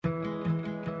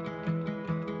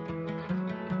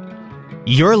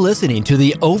You're listening to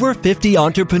the Over 50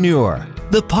 Entrepreneur,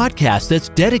 the podcast that's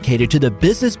dedicated to the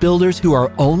business builders who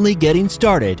are only getting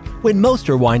started when most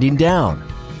are winding down.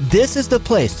 This is the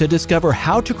place to discover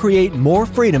how to create more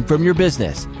freedom from your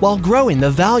business while growing the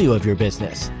value of your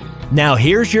business. Now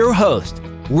here's your host,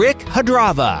 Rick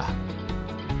Hadrava.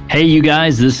 Hey, you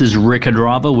guys, this is Rick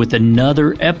Hadrava with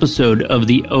another episode of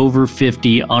the Over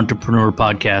 50 Entrepreneur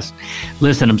Podcast.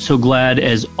 Listen, I'm so glad,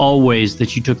 as always,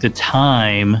 that you took the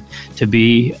time to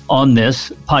be on this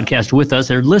podcast with us,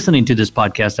 or listening to this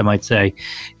podcast, I might say.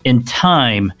 In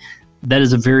time, that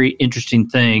is a very interesting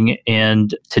thing.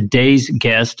 And today's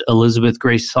guest, Elizabeth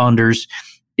Grace Saunders,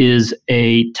 is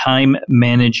a time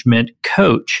management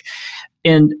coach.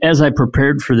 And as I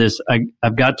prepared for this,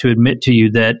 I've got to admit to you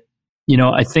that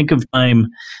I think of time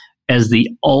as the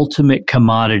ultimate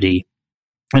commodity.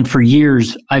 And for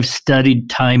years, I've studied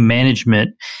time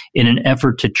management in an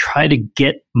effort to try to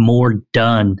get more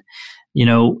done.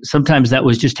 Sometimes that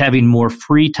was just having more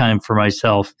free time for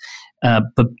myself,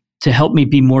 but to help me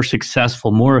be more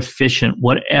successful, more efficient,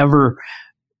 whatever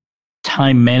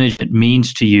time management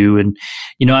means to you. And,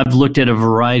 I've looked at a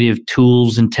variety of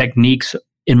tools and techniques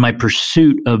in my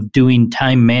pursuit of doing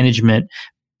time management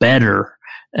better.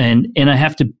 And I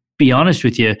have to be honest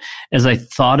with you, as I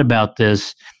thought about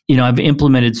this, I've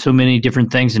implemented so many different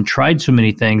things and tried so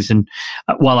many things. And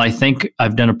while I think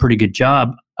I've done a pretty good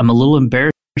job, I'm a little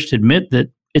embarrassed to admit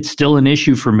that it's still an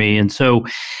issue for me. And so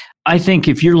I think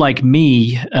if you're like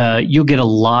me, you'll get a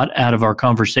lot out of our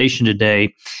conversation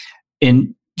today.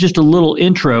 And just a little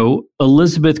intro,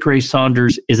 Elizabeth Grace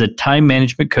Saunders is a time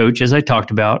management coach, as I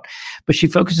talked about, but she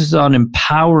focuses on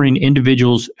empowering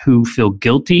individuals who feel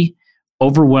guilty,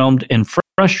 overwhelmed, and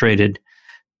frustrated,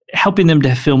 helping them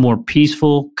to feel more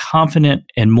peaceful, confident,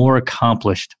 and more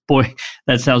accomplished. Boy,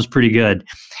 that sounds pretty good.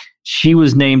 She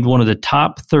was named one of the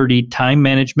top 30 time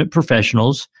management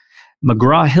professionals.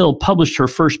 McGraw-Hill published her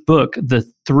first book, The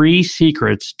 3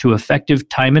 Secrets to Effective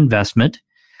Time Investment.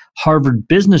 Harvard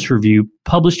Business Review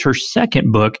published her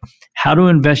second book, How to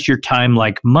Invest Your Time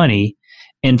Like Money.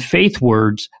 And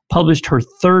FaithWords published her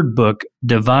third book,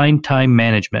 Divine Time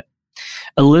Management.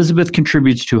 Elizabeth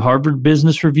contributes to Harvard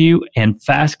Business Review and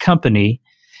Fast Company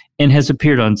and has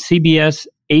appeared on CBS,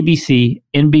 ABC,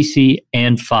 NBC,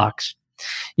 and Fox.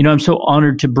 I'm so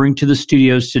honored to bring to the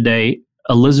studios today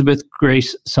Elizabeth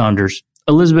Grace Saunders.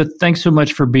 Elizabeth, thanks so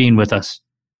much for being with us.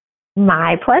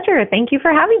 My pleasure. Thank you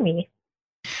for having me.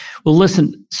 Well,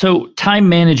 listen, so time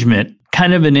management,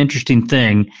 kind of an interesting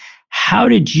thing. How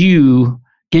did you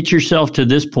get yourself to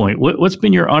this point? What's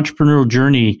been your entrepreneurial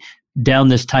journey down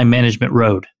this time management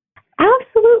road?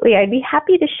 Absolutely. I'd be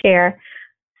happy to share.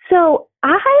 So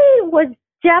I was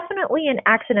definitely an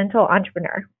accidental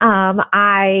entrepreneur.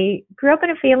 I grew up in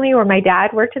a family where my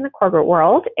dad worked in the corporate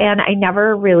world, and I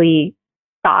never really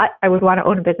thought I would want to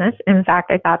own a business. In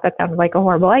fact, I thought that sounded like a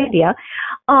horrible idea.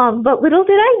 But little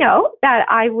did I know that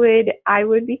I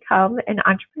would become an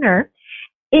entrepreneur.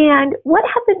 And what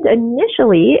happened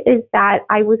initially is that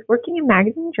I was working in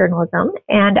magazine journalism,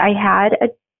 and I had a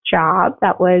job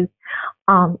that was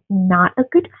not a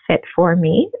good fit for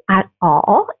me at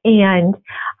all. And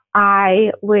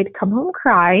I would come home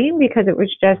crying because it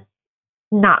was just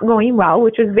not going well,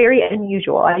 which was very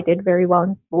unusual. I did very well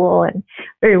in school and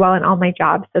very well in all my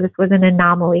jobs, so this was an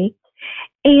anomaly.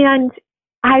 And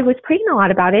I was praying a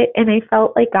lot about it, and I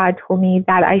felt like God told me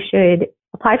that I should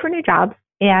apply for new jobs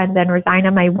and then resign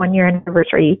on my 1-year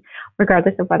anniversary,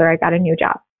 regardless of whether I got a new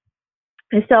job.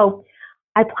 And so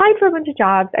I applied for a bunch of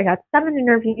jobs. I got 7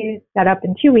 interviews set up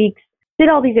in 2 weeks, did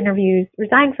all these interviews,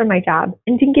 resigned from my job,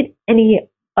 and didn't get any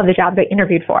of the jobs I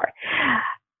interviewed for.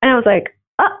 And I was like,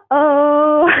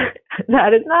 uh-oh,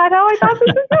 that is not how I thought this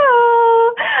would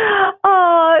go.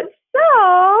 So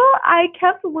I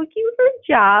kept looking for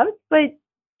jobs, but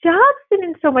jobs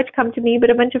didn't so much come to me, but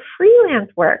a bunch of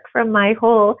freelance work from my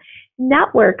whole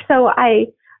network. So I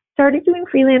started doing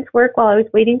freelance work while I was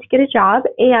waiting to get a job,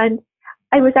 and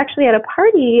I was actually at a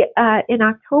party in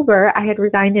October. I had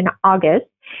resigned in August,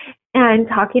 and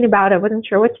talking about I wasn't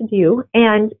sure what to do.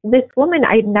 And this woman,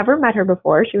 I'd never met her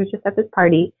before. She was just at this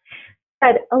party,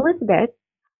 said, Elizabeth,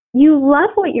 you love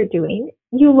what you're doing.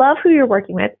 You love who you're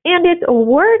working with, and it's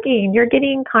working. You're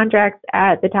getting contracts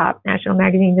at the top national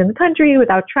magazines in the country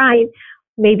without trying.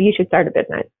 Maybe you should start a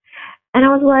business. And I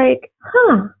was like,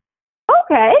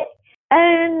 okay.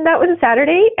 And that was a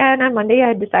Saturday. And on Monday, I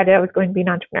had decided I was going to be an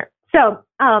entrepreneur. So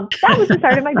that was the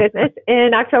start of my business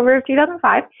in October of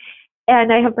 2005.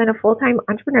 And I have been a full-time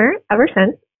entrepreneur ever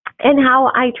since. And how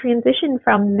I transitioned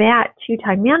from that to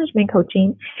time management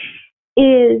coaching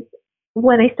is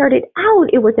when I started out,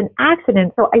 it was an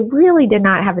accident. So I really did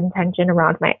not have intention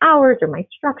around my hours or my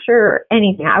structure or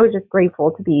anything. I was just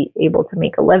grateful to be able to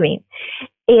make a living.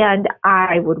 And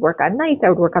I would work on nights. I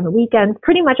would work on the weekends.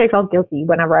 Pretty much I felt guilty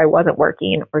whenever I wasn't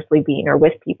working or sleeping or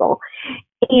with people.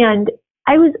 And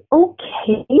I was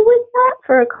okay with that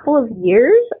for a couple of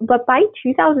years. But by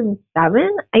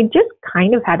 2007, I just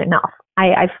kind of had enough.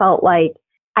 I felt like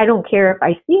I don't care if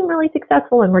I seem really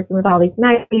successful and working with all these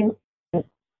magazines,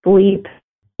 sleep,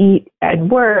 eat,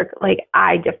 and work. Like,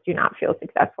 I just do not feel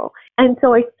successful. And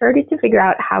so I started to figure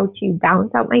out how to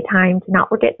balance out my time, to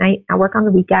not work at night, not work on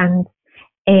the weekends,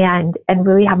 and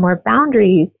really have more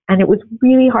boundaries. And it was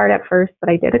really hard at first, but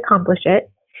I did accomplish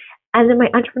it. And then my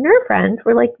entrepreneur friends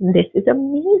were like, this is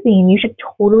amazing. You should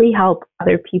totally help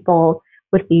other people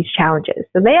with these challenges.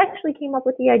 So they actually came up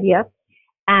with the idea.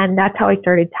 And that's how I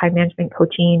started time management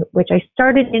coaching, which I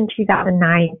started in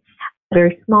 2009, a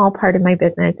very small part of my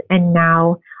business. And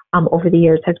now over the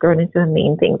years has grown into the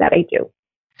main thing that I do.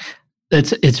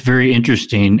 It's very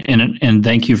interesting. And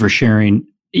thank you for sharing.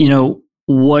 You know,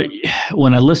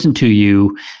 when I listened to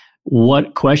you,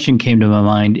 what question came to my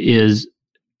mind is,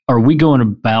 are we going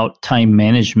about time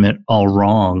management all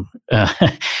wrong?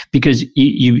 Because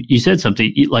you said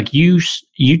something like you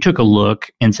took a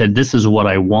look and said, this is what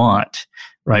I want,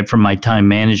 right, from my time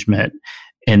management.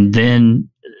 And then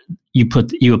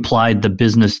you applied the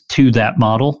business to that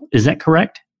model. Is that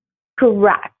correct?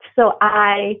 Correct. So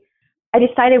I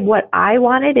decided what I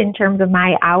wanted in terms of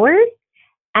my hours.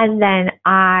 And then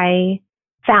I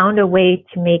found a way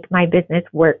to make my business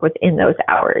work within those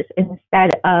hours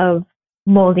instead of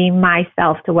molding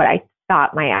myself to what I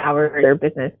thought my hours or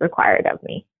business required of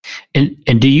me.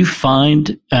 And do you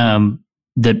find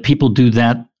that people do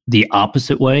that the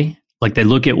opposite way? Like they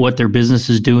look at what their business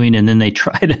is doing and then they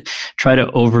try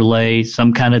to overlay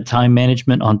some kind of time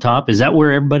management on top? Is that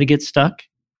where everybody gets stuck?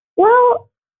 Well,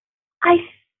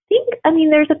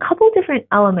 there's a couple different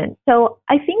elements. So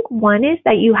I think one is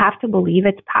that you have to believe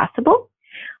it's possible.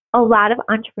 A lot of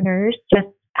entrepreneurs just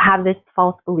have this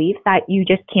false belief that you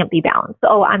just can't be balanced.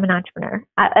 Oh, I'm an entrepreneur.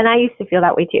 And I used to feel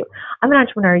that way too. I'm an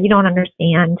entrepreneur. You don't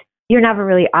understand. You're never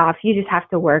really off. You just have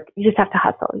to work. You just have to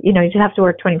hustle. You just have to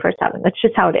work 24/7. That's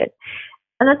just how it is.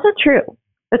 And that's not true.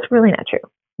 That's really not true.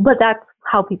 But that's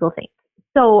how people think.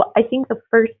 So I think the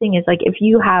first thing is, like, if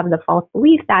you have the false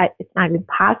belief that it's not even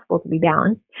possible to be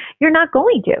balanced, you're not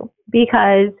going to,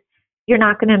 because you're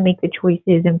not going to make the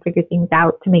choices and figure things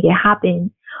out to make it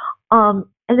happen.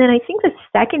 And then I think the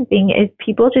second thing is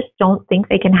people just don't think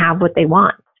they can have what they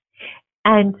want.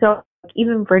 And so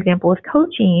even, for example, with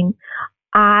coaching,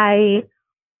 I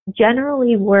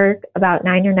generally work about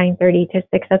 9 or 9:30 to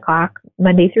 6 o'clock,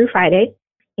 Monday through Friday.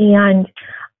 And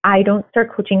I don't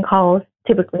start coaching calls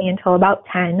typically until about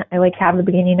 10. I like to have the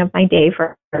beginning of my day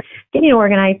for getting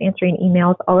organized, answering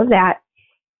emails, all of that.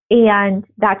 And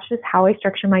that's just how I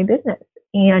structure my business.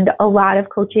 And a lot of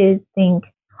coaches think,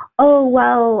 oh,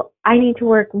 well, I need to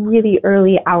work really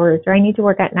early hours, or I need to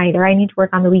work at night, or I need to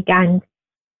work on the weekend.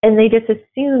 And they just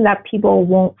assume that people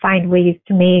won't find ways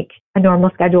to make a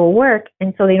normal schedule work.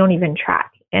 And so they don't even try.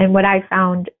 And what I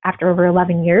found after over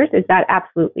 11 years is that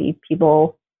absolutely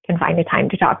people can find a time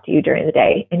to talk to you during the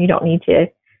day, and you don't need to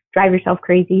drive yourself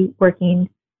crazy working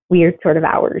weird sort of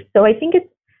hours. So I think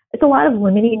it's a lot of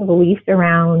limiting beliefs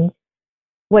around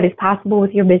what is possible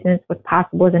with your business, what's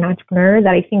possible as an entrepreneur,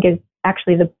 that I think is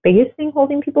actually the biggest thing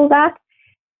holding people back.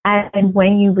 And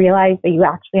when you realize that you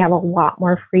actually have a lot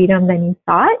more freedom than you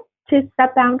thought to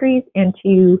set boundaries and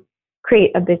to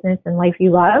create a business and life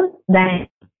you love, then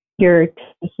you're taking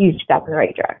a huge step in the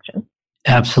right direction.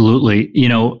 Absolutely.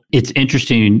 It's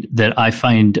interesting that I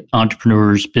find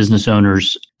entrepreneurs, business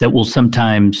owners that will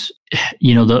sometimes,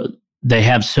 they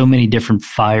have so many different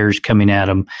fires coming at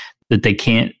them that they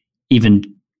can't even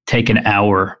take an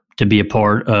hour to be a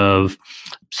part of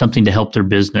something to help their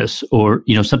business, or,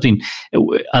 something.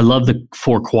 I love the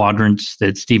 4 quadrants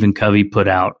that Stephen Covey put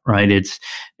out, right? It's,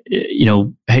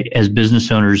 as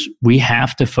business owners, we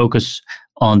have to focus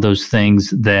on those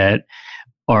things that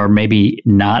are maybe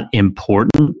not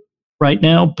important right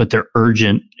now, but they're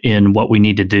urgent in what we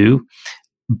need to do.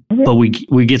 Mm-hmm. But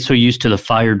we get so used to the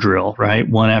fire drill, right?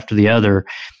 One after the other.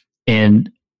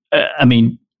 And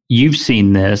you've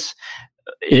seen this.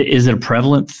 Is it a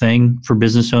prevalent thing for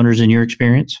business owners in your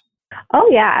experience? Oh,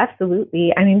 yeah,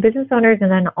 absolutely. Business owners,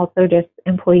 and then also just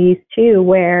employees too,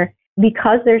 where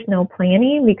because there's no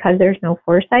planning, because there's no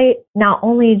foresight, not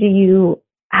only do you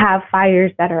have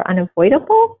fires that are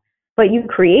unavoidable, but you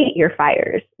create your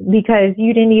fires because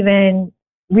you didn't even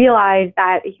realize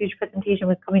that a huge presentation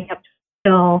was coming up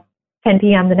till 10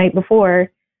 p.m. the night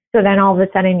before. So then all of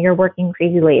a sudden you're working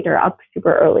crazy late or up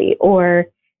super early, or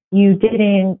you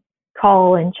didn't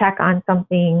call and check on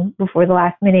something before the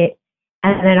last minute.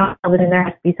 And then all of a sudden there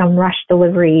has to be some rush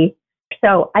delivery.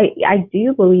 So I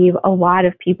do believe a lot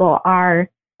of people are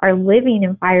living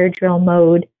in fire drill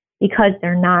mode because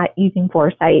they're not using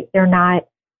foresight. They're not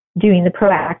doing the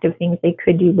proactive things they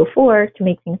could do before to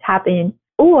make things happen.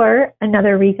 Or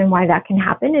another reason why that can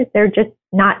happen is they're just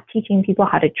not teaching people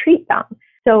how to treat them.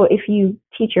 So if you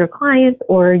teach your clients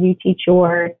or you teach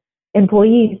your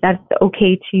employees that it's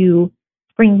okay to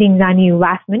spring things on you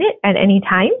last minute at any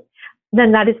time,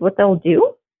 then that is what they'll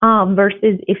do.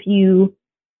 Versus if you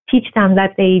teach them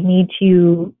that they need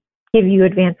to give you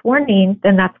advance warning,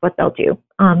 then that's what they'll do.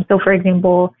 So for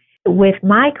example, with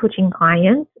my coaching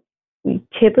clients,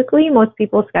 typically most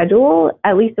people schedule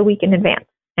at least a week in advance.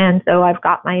 And so I've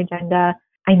got my agenda.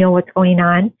 I know what's going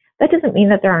on. That doesn't mean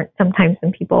that there aren't sometimes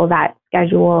some people that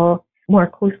schedule more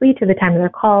closely to the time of their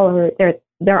call, or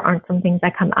there aren't some things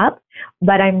that come up.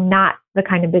 But I'm not the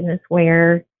kind of business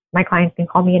where my clients can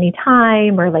call me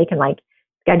anytime, or they can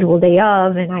schedule day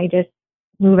of, and I just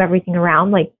move everything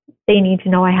around. They need to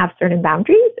know I have certain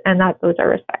boundaries and that those are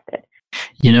respected.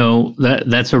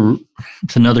 That's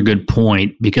another good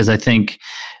point, because I think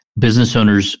business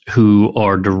owners who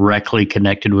are directly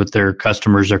connected with their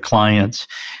customers or clients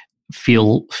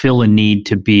feel a need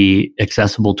to be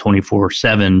accessible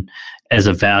 24/7 as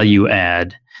a value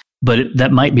add, but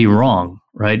that might be wrong,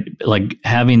 right?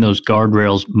 Having those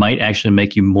guardrails might actually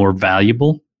make you more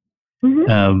valuable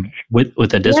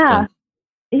with a discipline.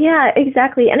 Yeah,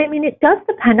 exactly. And I mean, it does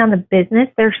depend on the business.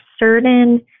 There's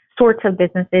certain sorts of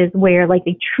businesses where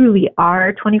they truly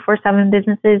are 24/7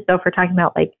 businesses. So if we're talking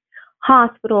about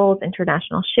hospitals,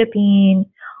 international shipping,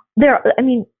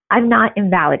 I'm not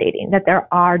invalidating that there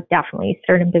are definitely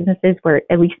certain businesses where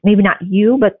at least maybe not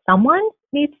you, but someone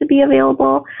needs to be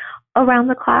available around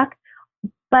the clock.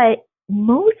 But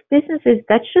most businesses,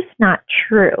 that's just not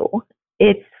true.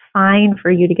 It's fine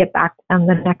for you to get back to them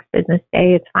the next business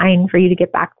day. It's fine for you to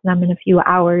get back to them in a few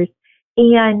hours.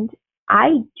 And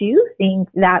I do think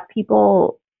that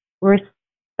people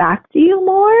respect you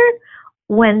more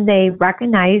when they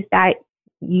recognize that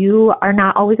you are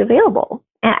not always available.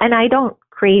 And I don't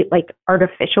create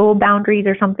artificial boundaries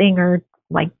or something, or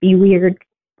be weird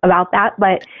about that,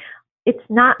 but it's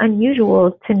not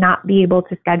unusual to not be able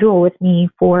to schedule with me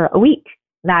for a week,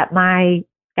 that my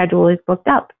schedule is booked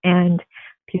up and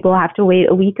people have to wait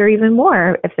a week or even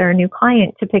more if they're a new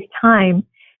client to pick time.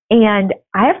 And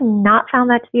I have not found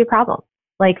that to be a problem.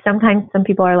 Sometimes some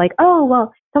people are oh,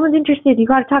 well, someone's interested. You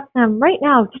got to talk to them right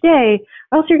now, today,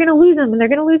 or else you're going to lose them and they're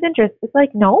going to lose interest.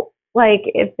 It's no.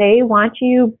 If they want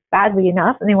you badly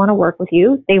enough and they want to work with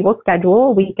you, they will schedule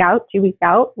a week out, 2 weeks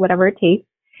out, whatever it takes,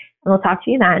 and they'll talk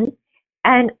to you then.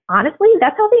 And honestly,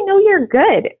 that's how they know you're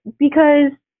good,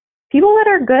 because people that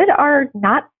are good are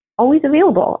not always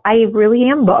available. I really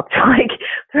am booked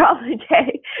throughout the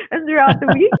day and throughout the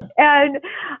week. And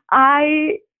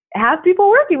I have people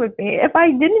working with me. If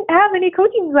I didn't have any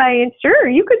coaching clients, sure,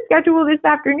 you could schedule this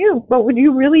afternoon, but would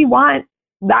you really want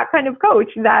that kind of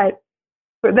coach that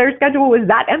their schedule was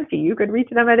that empty? You could reach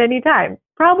them at any time?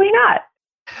 Probably not.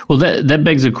 Well, that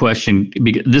begs a question.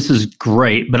 This is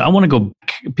great, but I want to go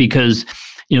back because,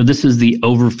 this is the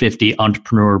Over 50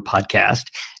 Entrepreneur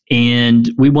Podcast, and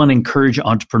we want to encourage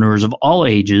entrepreneurs of all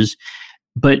ages.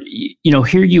 But,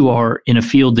 here you are in a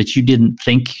field that you didn't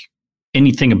think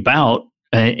anything about,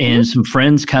 and some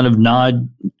friends kind of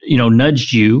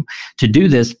nudged you to do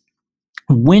this.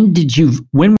 When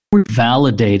were you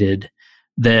validated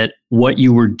that what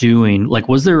you were doing,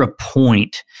 was there a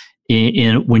point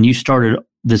in when you started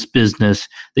this business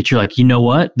that you're you know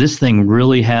what, this thing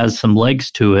really has some legs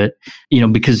to it,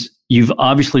 because you've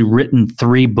obviously written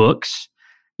 3 books,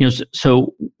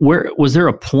 so where was there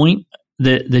a point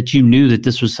that you knew that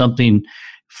this was something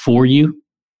for you?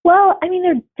 Well,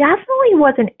 there definitely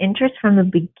was an interest from the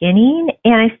beginning.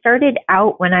 And I started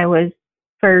out when I was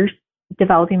first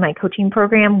developing my coaching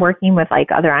program, working with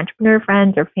other entrepreneur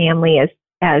friends or family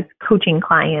as coaching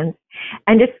clients,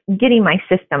 and just getting my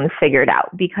systems figured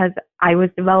out, because I was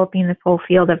developing this whole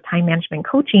field of time management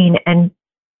coaching and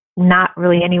not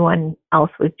really anyone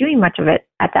else was doing much of it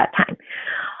at that time.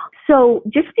 So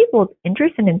just people's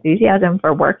interest and enthusiasm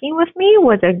for working with me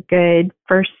was a good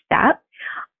first step.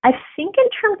 I think in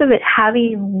terms of it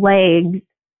having legs,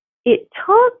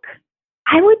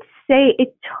 I would say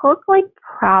it took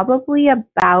probably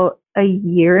about a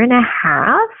year and a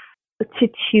half to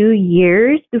 2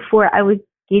 years before I was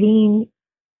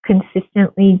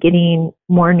consistently getting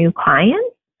more new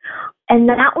clients. And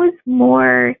that was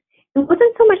more it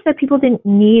wasn't so much that people didn't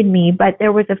need me, but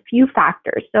there was a few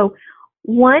factors. So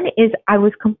one is I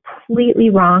was completely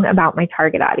wrong about my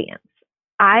target audience.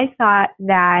 I thought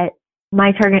that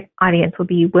my target audience would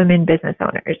be women business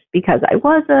owners because I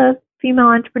was a female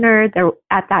entrepreneur there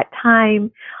at that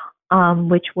time,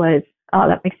 which was, oh,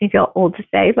 that makes me feel old to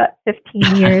say, but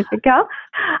 15 years ago.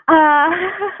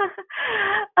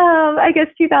 I guess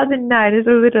 2009 is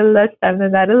a little less time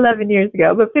than that, 11 years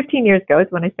ago, but 15 years ago is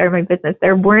when I started my business.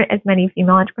 There weren't as many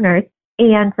female entrepreneurs.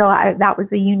 And so that was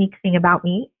the unique thing about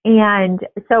me. And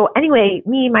so anyway,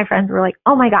 me and my friends were like,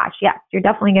 oh my gosh, yes, you're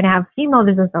definitely going to have female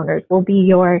business owners will be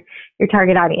your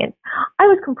target audience. I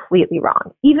was completely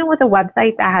wrong. Even with a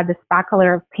website that had the spot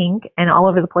color of pink and all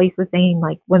over the place was saying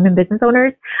like women business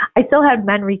owners, I still had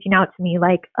men reaching out to me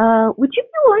like, would you be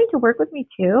willing to work with me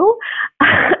too?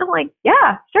 I'm like,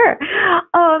 yeah, sure.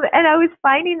 And I was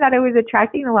finding that I was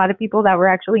attracting a lot of people that were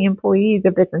actually employees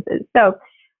of businesses. So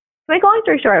to make a long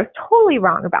story short, I was totally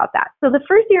wrong about that. So the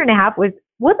first year and a half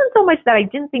wasn't so much that I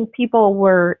didn't think people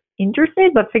were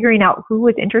interested, but figuring out who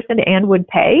was interested and would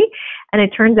pay. And it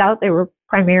turns out they were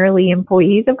primarily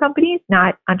employees of companies,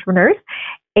 not entrepreneurs.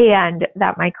 And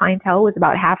that my clientele was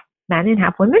about half men and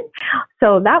half women.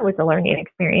 So that was a learning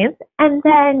experience. And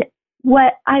then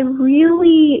what I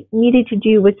really needed to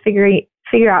do was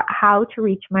figure out how to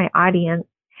reach my audience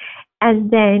and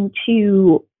then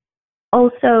to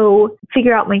also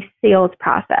figure out my sales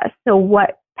process. So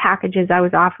what packages I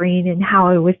was offering and how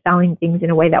I was selling things in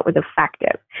a way that was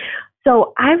effective.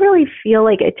 So I really feel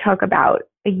like it took about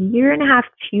a year and a half,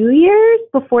 2 years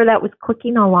before that was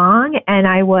clicking along and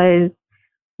I was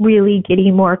really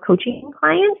getting more coaching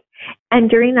clients. And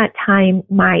during that time,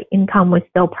 my income was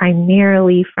still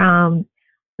primarily from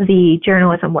the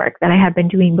journalism work that I had been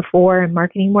doing before and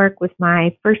marketing work with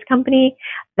my first company.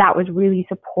 That was really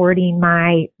supporting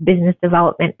my business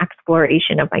development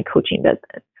exploration of my coaching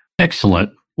business.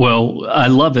 Excellent. Well, I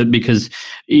love it because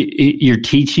you're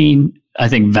teaching, I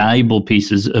think, valuable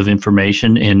pieces of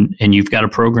information and you've got a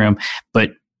program,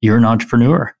 but you're an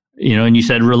entrepreneur, and you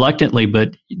said reluctantly,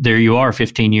 but there you are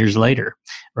 15 years later,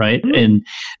 right? Mm-hmm. And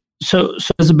So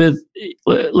Elizabeth,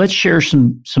 let's share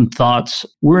some thoughts.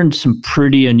 We're in some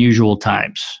pretty unusual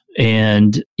times,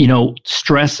 and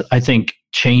stress, I think,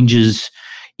 changes.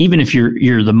 Even if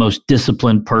you're the most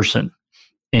disciplined person,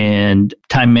 and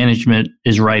time management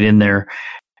is right in there.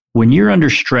 When you're under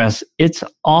stress, it's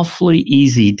awfully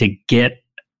easy to get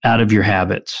out of your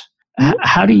habits.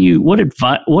 Mm-hmm.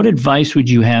 What advice would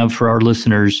you have for our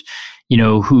listeners?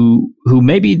 Who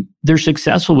maybe they're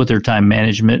successful with their time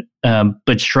management,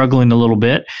 but struggling a little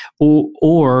bit,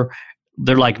 or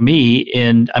they're like me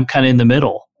and I'm kind of in the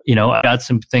middle. I've got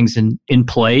some things in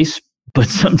place, but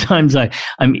sometimes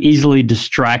I'm easily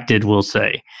distracted. We'll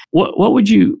say, what would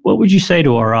you say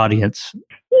to our audience?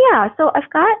 Yeah, so I've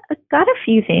got a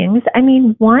few things. I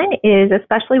mean, one is,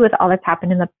 especially with all that's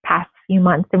happened in the past few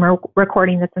months, and we're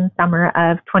recording this in summer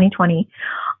of 2020.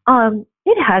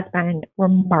 It has been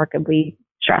remarkably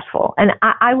stressful, and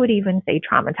I would even say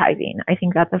traumatizing. I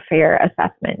think that's a fair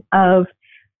assessment of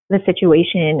the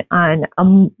situation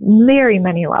on very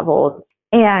many levels.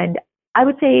 And I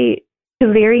would say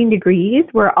to varying degrees,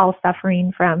 we're all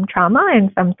suffering from trauma and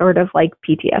some sort of like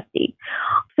PTSD.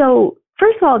 So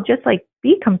first of all, just like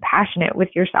be compassionate with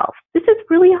yourself. This is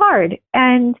really hard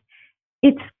and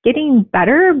it's getting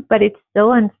better, but it's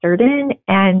still uncertain.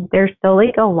 And there's still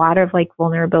like a lot of like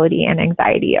vulnerability and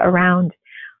anxiety around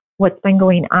what's been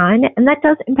going on. And that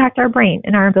does impact our brain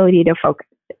and our ability to focus.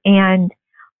 And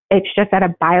it's just at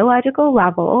a biological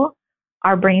level,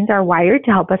 our brains are wired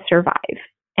to help us survive.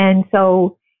 And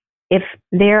so if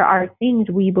there are things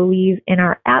we believe in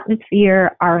our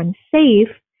atmosphere are unsafe,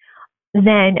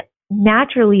 then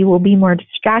naturally we'll be more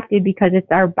distracted because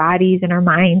it's our bodies and our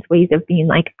minds' ways of being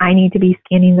like, I need to be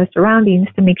scanning the surroundings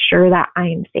to make sure that I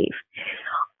am safe.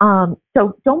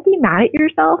 So don't be mad at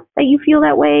yourself that you feel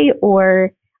that way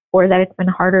or that it's been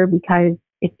harder because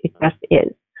it just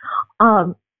is.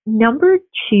 Number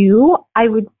two, I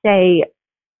would say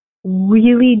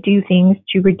really do things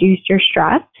to reduce your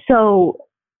stress. So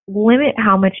limit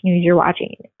how much news you're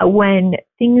watching. When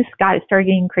things started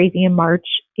getting crazy in March,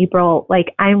 April,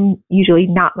 like I'm usually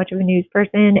not much of a news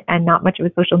person and not much of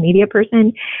a social media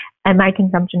person. And my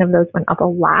consumption of those went up a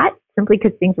lot simply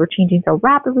because things were changing so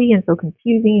rapidly and so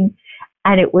confusing.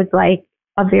 And it was like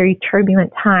a very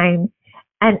turbulent time.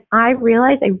 And I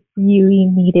realized I really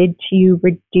needed to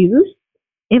reduce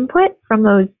input from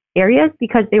those areas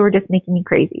because they were just making me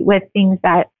crazy with things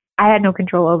that I had no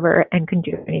control over and couldn't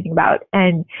do anything about.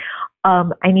 And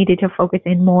I needed to focus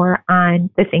in more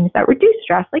on the things that reduce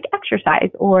stress, like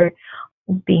exercise or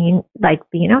being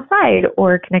outside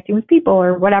or connecting with people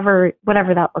or whatever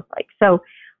that looks like. So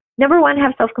number one,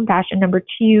 have self-compassion. Number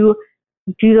two,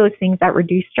 do those things that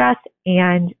reduce stress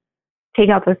and take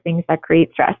out those things that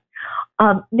create stress.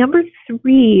 Number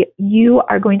three, you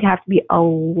are going to have to be a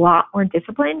lot more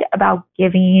disciplined about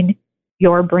giving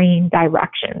your brain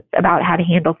directions about how to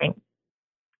handle things.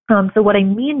 So what I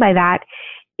mean by that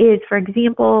is, for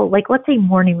example, like let's say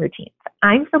morning routines.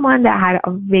 I'm someone that had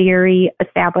a very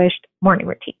established morning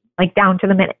routine, like down to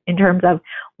the minute in terms of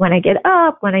when I get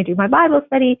up, when I do my Bible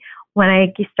study, when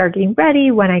I start getting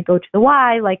ready, when I go to the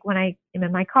Y, like when I am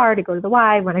in my car to go to the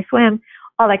Y, when I swim,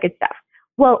 all that good stuff.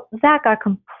 Well, that got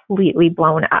completely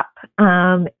blown up.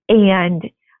 And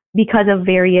because of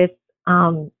various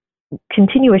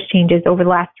continuous changes over the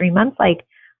last 3 months, like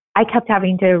I kept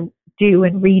having to do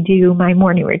and redo my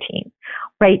morning routine.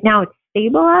 Right now it's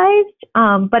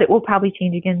stabilized, but it will probably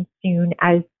change again soon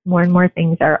as more and more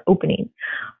things are opening.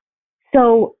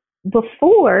 So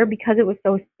before, because it was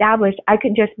so established, I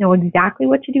could just know exactly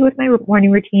what to do with my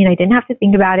morning routine. I didn't have to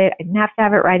think about it. I didn't have to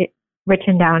have it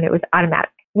written down. It was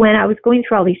automatic. When I was going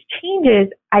through all these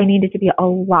changes, I needed to be a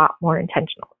lot more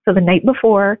intentional. So the night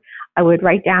before, I would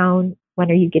write down, when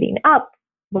are you getting up?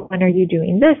 When are you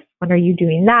doing this? When are you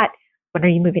doing that? When are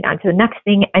you moving on to the next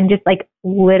thing? And just like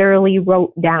literally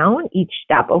wrote down each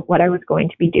step of what I was going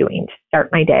to be doing to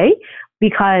start my day,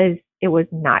 because it was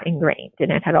not ingrained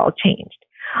and it had all changed.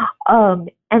 And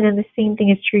then the same thing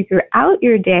is true throughout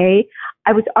your day.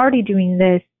 I was already doing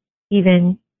this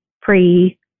even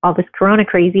pre all this Corona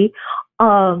crazy.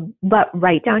 But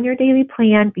write down your daily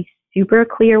plan, be super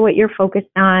clear what you're focused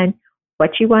on,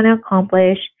 what you want to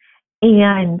accomplish,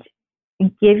 and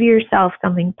give yourself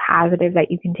something positive that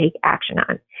you can take action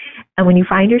on. And when you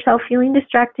find yourself feeling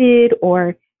distracted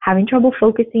or having trouble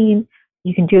focusing,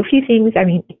 you can do a few things. I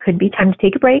mean, it could be time to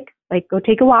take a break, like go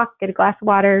take a walk, get a glass of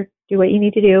water, do what you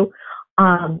need to do.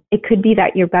 It could be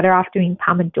that you're better off doing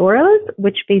Pomodoros,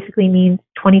 which basically means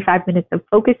 25 minutes of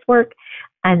focus work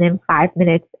and then 5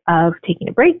 minutes of taking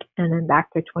a break, and then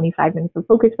back to 25 minutes of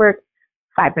focus work,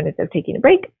 5 minutes of taking a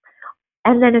break.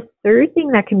 And then a third thing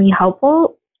that can be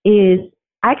helpful is,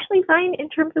 I actually find in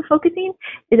terms of focusing,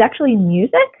 is actually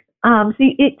music. So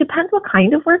it depends what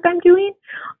kind of work I'm doing,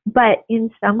 but in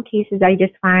some cases I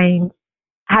just find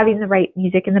having the right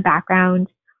music in the background.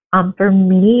 For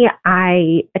me,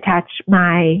 I attach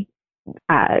my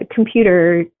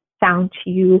computer sound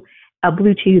to a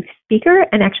Bluetooth speaker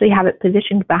and actually have it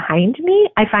positioned behind me.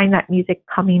 I find that music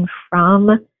coming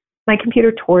from my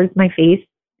computer towards my face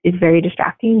is very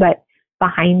distracting, but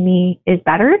behind me is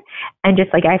better. And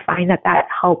just like, I find that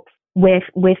helps with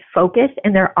focus.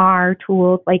 And there are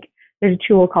tools, like there's a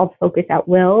tool called Focus at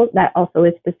Will that also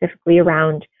is specifically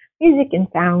around music and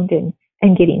sound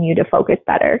and getting you to focus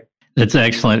better. That's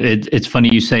excellent. It's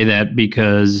funny you say that,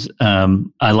 because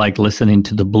I like listening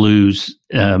to the blues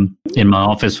in my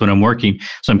office when I'm working.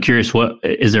 So I'm curious,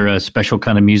 is there a special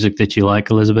kind of music that you like,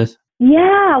 Elizabeth?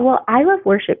 Yeah, well, I love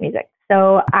worship music.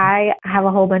 So I have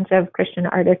a whole bunch of Christian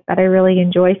artists that I really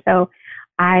enjoy. So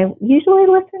I usually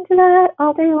listen to that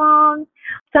all day long.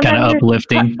 Sometimes kind of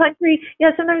uplifting. Country. Yeah,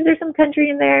 sometimes there's some country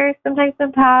in there. Sometimes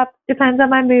some pop. Depends on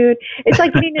my mood. It's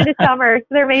like getting into summer, so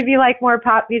there may be like more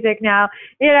pop music now.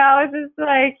 It's just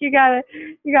like you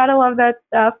gotta love that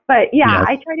stuff. But yeah,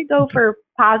 I try to go for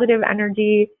positive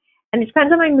energy, and it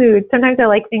depends on my mood. Sometimes I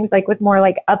like things like with more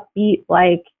like upbeat,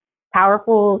 like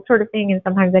powerful sort of thing, and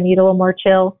sometimes I need a little more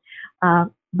chill.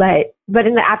 But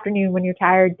in the afternoon when you're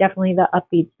tired, definitely the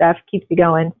upbeat stuff keeps you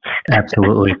going.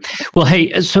 Absolutely. Well,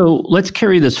 hey, so let's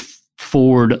carry this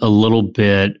forward a little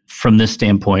bit from this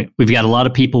standpoint. We've got a lot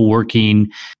of people working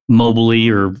mobily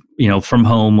or, from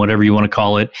home, whatever you want to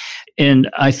call it. And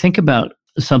I think about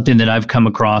something that I've come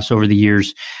across over the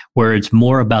years where it's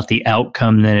more about the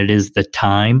outcome than it is the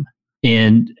time.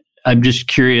 And I'm just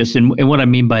curious. And what I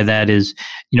mean by that is,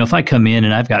 if I come in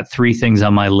and I've got 3 things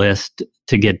on my list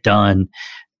to get done,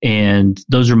 and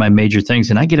those are my major things,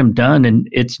 and I get them done and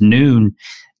it's noon,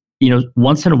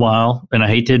 once in a while, and I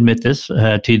hate to admit this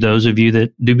to those of you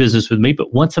that do business with me,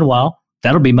 but once in a while,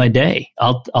 that'll be my day.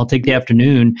 I'll take the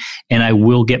afternoon and I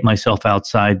will get myself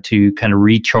outside to kind of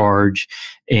recharge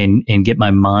and get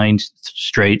my mind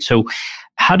straight. So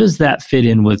how does that fit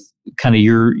in with kind of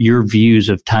your views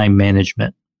of time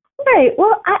management? Right.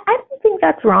 Well, I don't think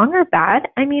that's wrong or bad.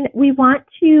 I mean, we want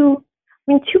to,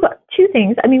 two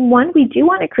things. I mean, one, we do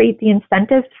want to create the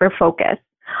incentives for focus.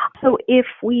 So if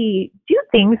we do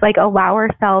things like allow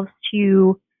ourselves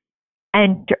to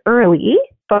end early,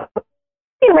 but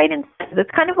right incentives,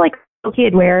 it's kind of like a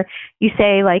kid where you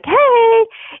say like, hey,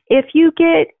 if you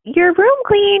get your room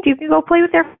cleaned, you can go play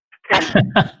with your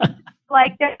friends.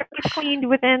 like they're cleaned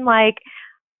within like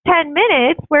 10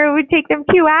 minutes, where it would take them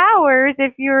 2 hours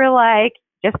if you were like,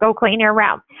 just go clean your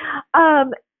room.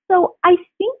 So I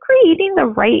think creating the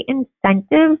right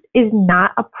incentives is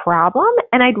not a problem.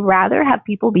 And I'd rather have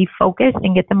people be focused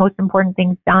and get the most important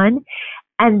things done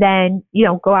and then,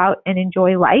 go out and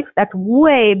enjoy life. That's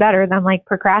way better than like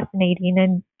procrastinating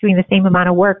and doing the same amount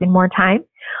of work in more time.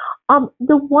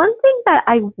 The one thing that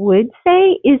I would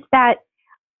say is that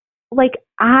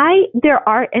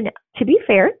and to be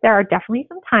fair, there are definitely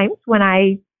some times when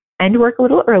I end work a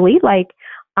little early, like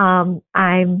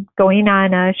I'm going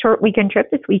on a short weekend trip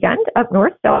this weekend up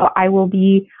north, so I will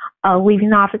be leaving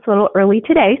the office a little early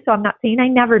today, so I'm not saying I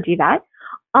never do that.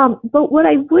 But what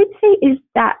I would say is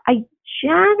that I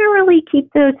generally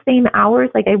keep the same hours.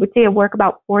 Like I would say I work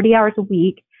about 40 hours a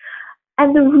week.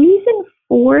 And the reason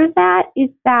for that is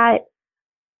that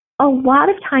a lot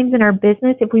of times in our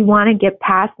business, if we want to get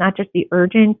past not just the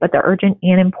urgent, but the urgent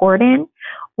and important,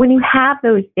 when you have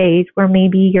those days where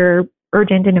maybe you're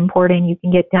urgent and important, you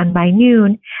can get done by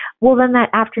noon, well, then that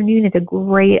afternoon is a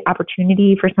great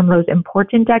opportunity for some of those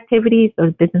important activities,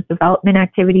 those business development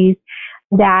activities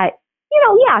that,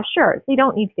 yeah, sure, they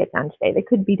don't need to get done today. They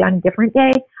could be done a different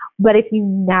day. But if you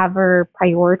never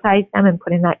prioritize them and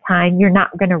put in that time, you're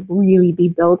not going to really be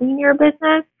building your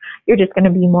business. You're just going to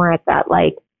be more at that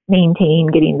maintain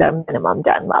getting the minimum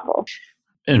done level.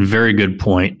 And very good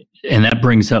point. And that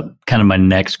brings up kind of my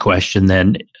next question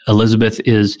then, Elizabeth,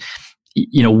 is,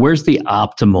 where's the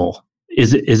optimal?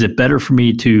 Is it better for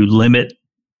me to limit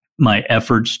my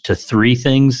efforts to 3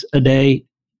 things a day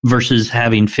versus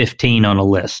having 15 on a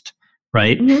list,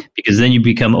 right? Mm-hmm. Because then you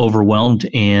become overwhelmed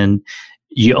and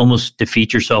you almost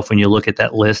defeat yourself when you look at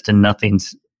that list and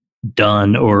nothing's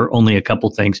done or only a couple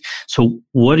things. So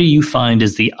what do you find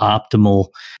is the optimal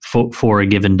for a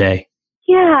given day?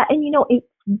 Yeah. And, it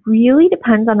really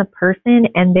depends on the person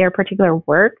and their particular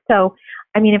work. So,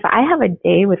 if I have a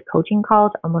day with coaching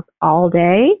calls almost all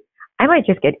day, I might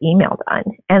just get email done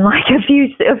and a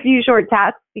few short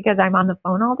tasks because I'm on the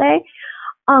phone all day.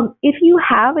 If you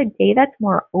have a day that's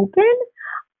more open,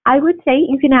 I would say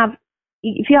if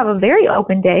you have a very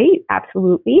open day,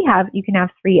 absolutely you can have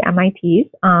 3 MITs.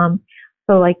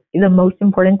 So the most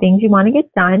important things you want to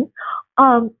get done.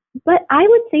 But I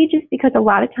would say just because a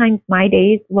lot of times my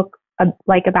days look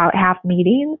like about half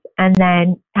meetings and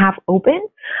then half open,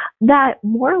 that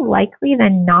more likely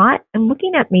than not, I'm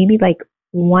looking at maybe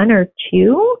 1 or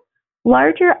 2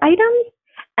 larger items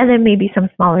and then maybe some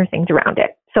smaller things around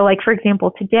it. So for example,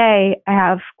 today I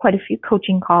have quite a few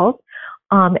coaching calls.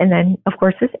 And then, of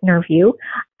course, this interview.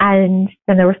 And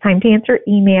then there was time to answer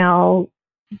email,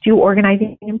 do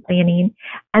organizing and planning.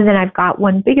 And then I've got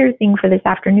one bigger thing for this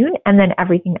afternoon. And then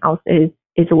everything else is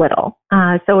little.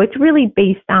 So it's really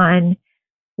based on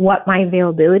what my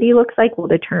availability looks like will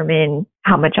determine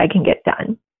how much I can get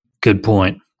done. Good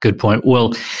point.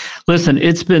 Well, listen,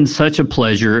 it's been such a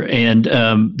pleasure, and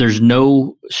there's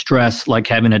no stress like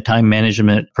having a time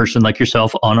management person like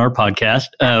yourself on our podcast,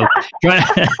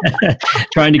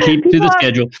 trying to keep to the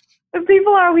schedule.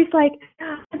 People are always like,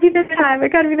 I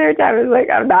gotta be there at time. It's like,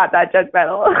 I'm not that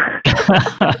judgmental.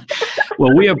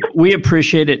 Well, we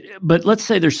appreciate it. But let's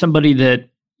say there's somebody that,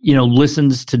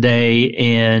 listens today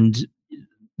and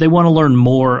they want to learn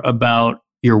more about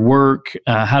your work,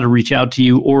 how to reach out to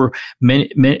you, or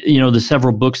the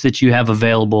several books that you have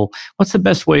available. What's the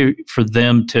best way for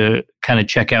them to kind of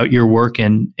check out your work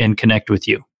and connect with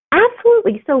you?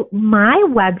 Absolutely. So my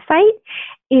website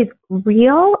is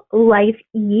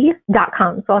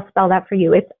realife.com. So I'll spell that for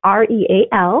you. It's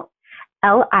REALLIFE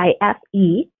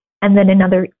and then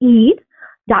another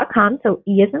E.com. So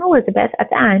E as in Elizabeth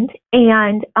at the end.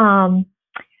 And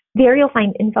there you'll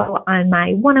find info on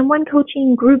my one-on-one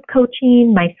coaching, group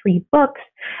coaching, my free books.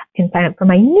 You can sign up for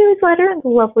my newsletter and the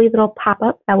lovely little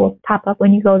pop-up that will pop up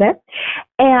when you go there.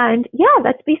 And yeah,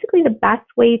 that's basically the best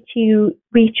way to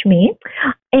reach me.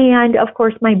 And of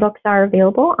course, my books are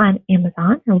available on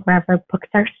Amazon or wherever books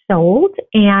are sold.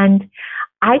 And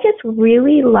I just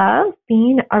really love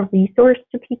being a resource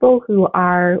to people who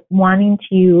are wanting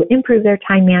to improve their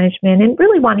time management and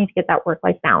really wanting to get that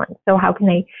work-life balance. So how can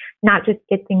they not just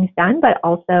get things done, but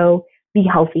also be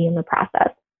healthy in the process?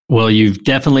 Well, you've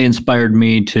definitely inspired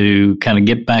me to kind of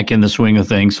get back in the swing of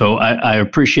things. So I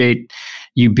appreciate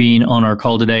you being on our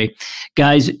call today.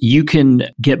 Guys, you can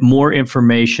get more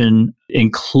information,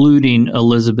 including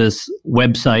Elizabeth's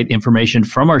website information,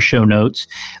 from our show notes.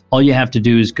 All you have to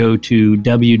do is go to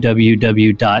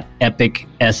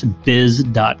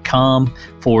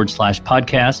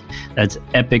epicsbiz.com/podcast. That's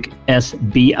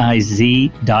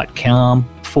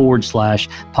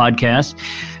epicsbiz.com/podcast.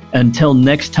 Until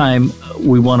next time,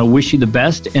 we want to wish you the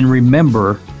best. And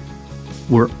remember,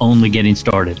 we're only getting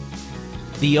started.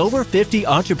 The Over 50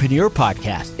 Entrepreneur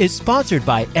Podcast is sponsored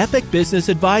by Epic Business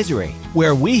Advisory,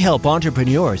 where we help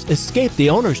entrepreneurs escape the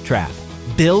owner's trap,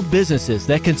 build businesses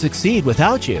that can succeed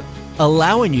without you,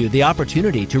 allowing you the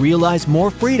opportunity to realize more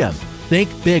freedom, think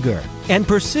bigger, and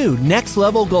pursue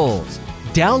next-level goals.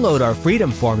 Download our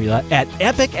freedom formula at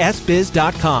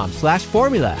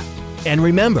epicsbiz.com/formula. And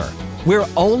remember, we're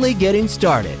only getting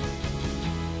started.